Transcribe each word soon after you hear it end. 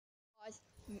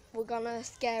we're gonna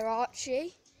scare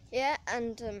Archie. Yeah,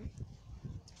 and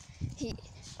he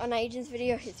on Aiden's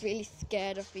video he's really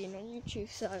scared of being on YouTube,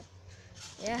 so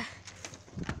yeah,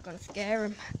 I'm gonna scare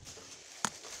him.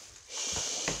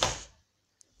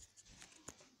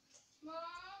 Mom,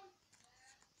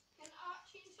 can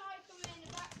Archie and Ty come in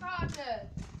the back garden?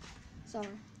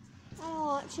 Sorry. Oh,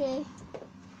 Archie.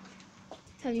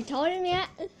 Have you told him yet?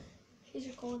 He's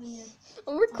recording you.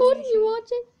 I'm recording you,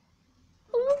 Archie.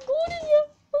 I'm recording you.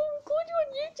 I'm recording you on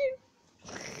YouTube.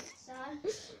 So,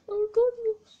 I'm recording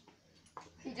you.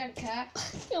 you don't care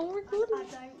I'm recording I you.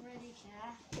 don't really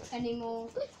care anymore.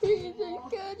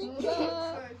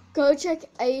 Go check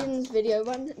Aiden's video.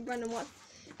 Brandon, what's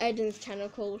Aiden's channel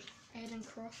called? Aiden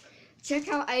Croft. Check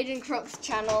out Aiden Croft's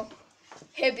channel.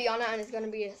 He'll be on it and it's going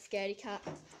to be a scaredy cat.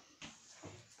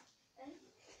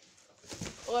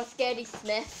 Or a scaredy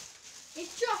smith.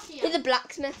 It's Joshua. He's a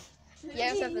blacksmith.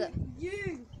 Yeah, what's up with it?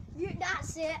 You,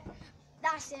 that's it.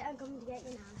 That's it, I'm coming to get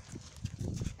you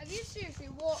now. Have you seriously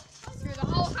walked through the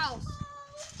whole house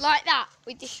like that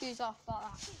with your shoes off like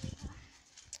that?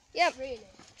 Yep. Really?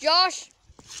 Josh.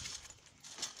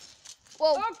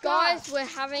 Well, Oh, guys, God. we're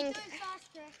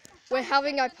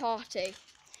having a party.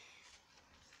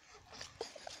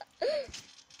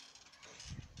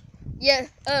 Yeah.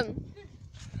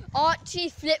 Archie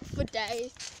flipped for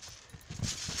days.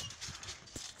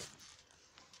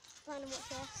 Find what's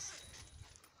this.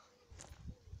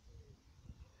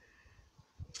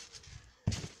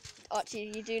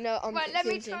 Archie, you do know I'm Right, let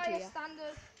me zoomed try into a you.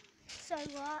 standard. So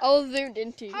what? I was zoomed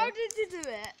into you. How did you do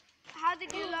it? How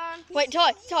did you learn? Wait,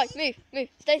 Ty, move,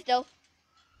 stay still.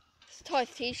 It's Ty's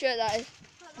t-shirt, that is.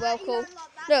 Well, cool.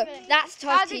 No, that's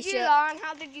How Ty's did you t-shirt. learn?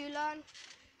 How did you learn?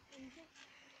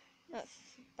 That's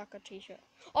back a t-shirt.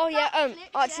 Oh yeah, flip,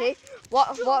 Archie,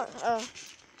 what,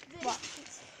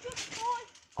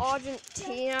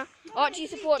 Argentina. Archie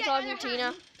supports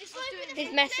Argentina. It's like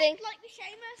He's messing. like the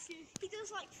Seamus. He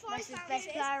does like 5 Messi's best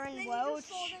player in the world.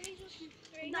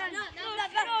 No.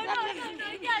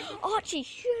 Archie,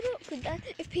 shut up. 'Cause then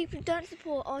if people don't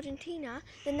support Argentina,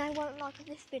 then they won't like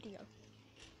this video.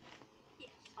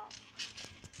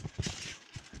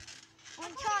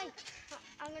 One time,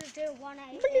 I'm going to do a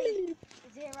 180.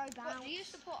 0 bounce. Do you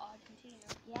support Argentina?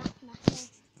 Yeah, nothing.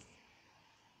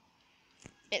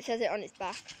 It says it on its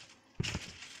back.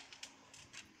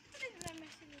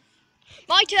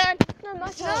 My turn. No, my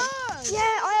turn. Yeah,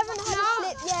 I haven't had a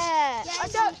flip yet. Yeah, I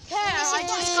don't care. I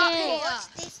just got here.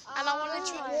 This, And I want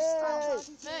to try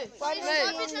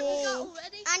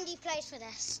Andy plays for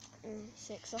this.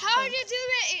 6 How do you do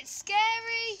it? It's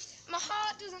scary. My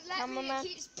heart doesn't let me. Cameraman. It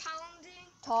keeps pounding.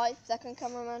 Ty, second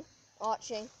cameraman.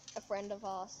 Archie, a friend of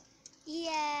ours.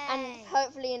 Yeah. And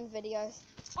hopefully in videos.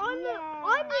 I'm the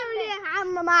only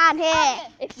cameraman here.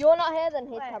 If you're not here, then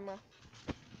his camera.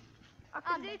 I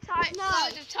can do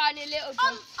loads of tiny little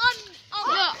jumps.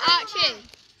 Look, Archie.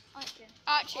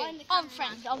 I'm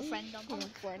friend. Look, I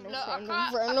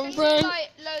can do friend.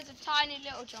 like loads of tiny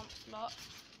little jumps. Look.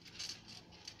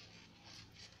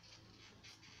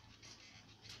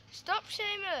 Stop,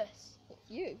 Seamus.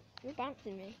 You're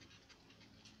bouncing me.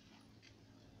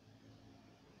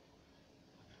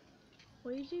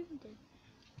 What are you doing?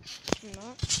 I'm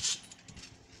not.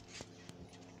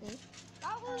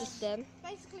 That was Just them.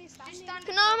 basically standing.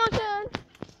 Can I have my turn?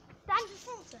 Stand in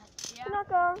front of it. Yeah. Can I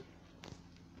go?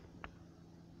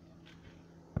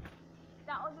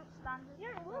 That wasn't standard. Yeah,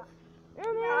 it was.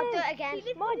 I'll do it again.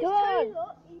 My turn.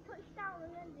 Look, he touched down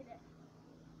and then did it.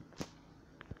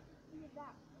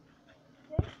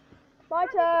 My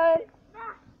turn.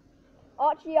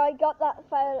 Archie, I got that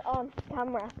fail on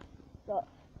camera. Look.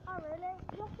 Oh, really?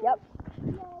 Yep.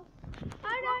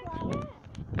 I don't care.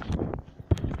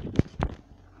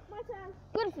 My turn.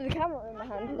 Good for the camera in my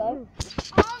hand though.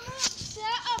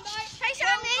 Hey,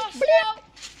 Sandy.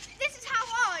 This is how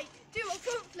I do a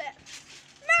front flip.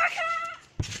 America!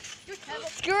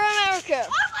 Screw America. I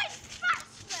went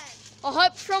fast then. I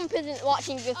hope Trump isn't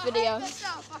watching this video.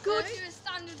 Good.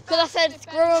 Because I said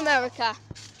screw America.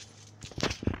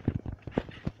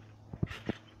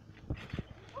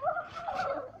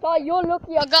 Oh, you're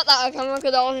lucky I got that on camera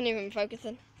because I wasn't even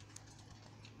focusing.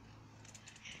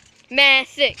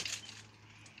 Messy.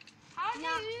 How do you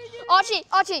do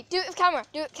Archie, do it with camera.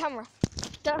 Do it with camera.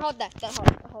 Don't hold that. Don't hold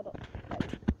it. Hold up.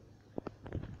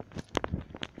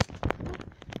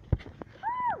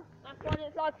 That's what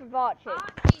it's like with Archie.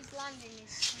 Archie's landing is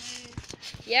smooth.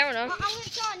 Yeah, I know. I'm going to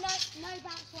try no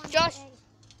bounce one. Josh.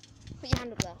 Put your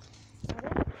hand up there.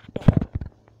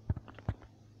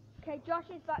 Okay, Josh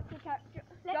is back to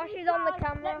Josh is on the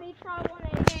camera. Let me try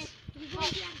 180.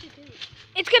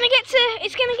 It's gonna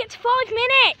get to 5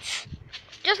 minutes.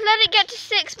 Just let it get to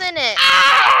 6 minutes.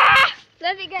 Ah!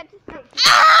 Let it get to 6 minutes.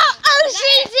 Ah! Oh,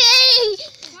 Shizzy!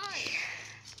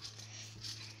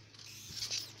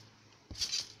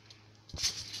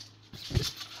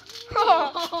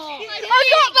 Oh. I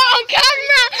got that on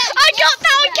camera! I got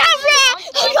that on camera!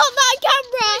 I got that on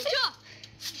camera!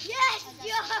 Yes,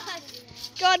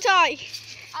 yes. Go on, Ty.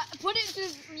 Put it to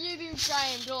you being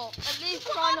framed, or at least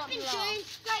try not to laugh.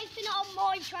 Scraping it on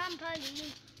my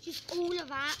trampoline. Just all of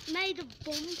that. Made a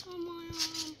bump on my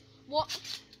arm. What?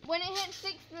 When it hits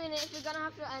 6 minutes, we're gonna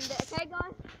have to end it, okay,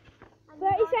 guys?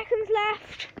 30 seconds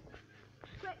left.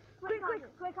 Quick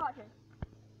action.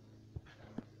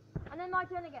 And then my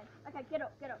turn again. Okay, get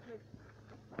up, move.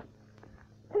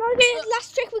 Can I do this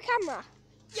last trick with camera?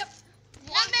 Yep.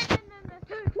 No.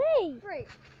 2, Me? 3.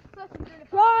 First I'm doing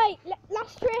a Right,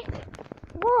 last trick.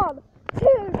 1,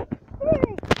 2,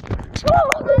 3.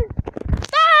 Oh!